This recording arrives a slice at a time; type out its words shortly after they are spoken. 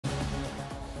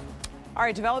All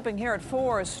right, developing here at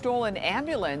 4, a stolen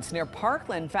ambulance near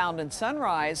Parkland found in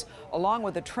Sunrise, along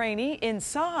with a trainee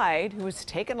inside who was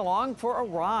taken along for a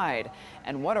ride.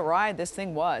 And what a ride this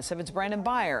thing was. 7's Brandon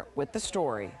Byer with the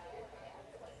story.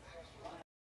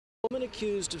 A woman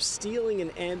accused of stealing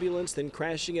an ambulance, then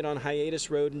crashing it on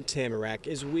Hiatus Road in Tamarack,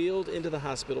 is wheeled into the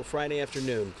hospital Friday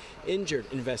afternoon. Injured,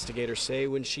 investigators say,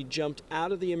 when she jumped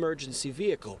out of the emergency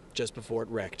vehicle just before it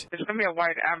wrecked. There's going to be a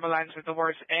white ambulance with the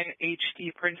words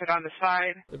NHD printed on the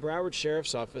side. The Broward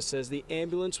Sheriff's Office says the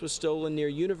ambulance was stolen near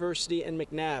University and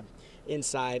McNabb.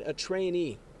 Inside, a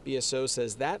trainee. BSO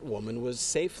says that woman was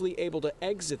safely able to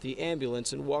exit the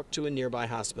ambulance and walk to a nearby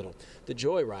hospital. The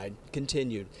joyride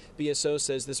continued. BSO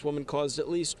says this woman caused at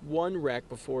least one wreck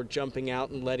before jumping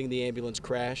out and letting the ambulance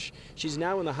crash. She's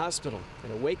now in the hospital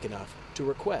and awake enough to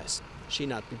request she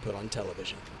not be put on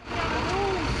television.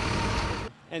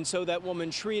 And so that woman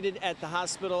treated at the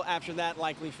hospital, after that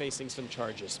likely facing some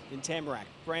charges. In Tamarack,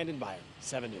 Brandon Byer,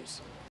 7 News.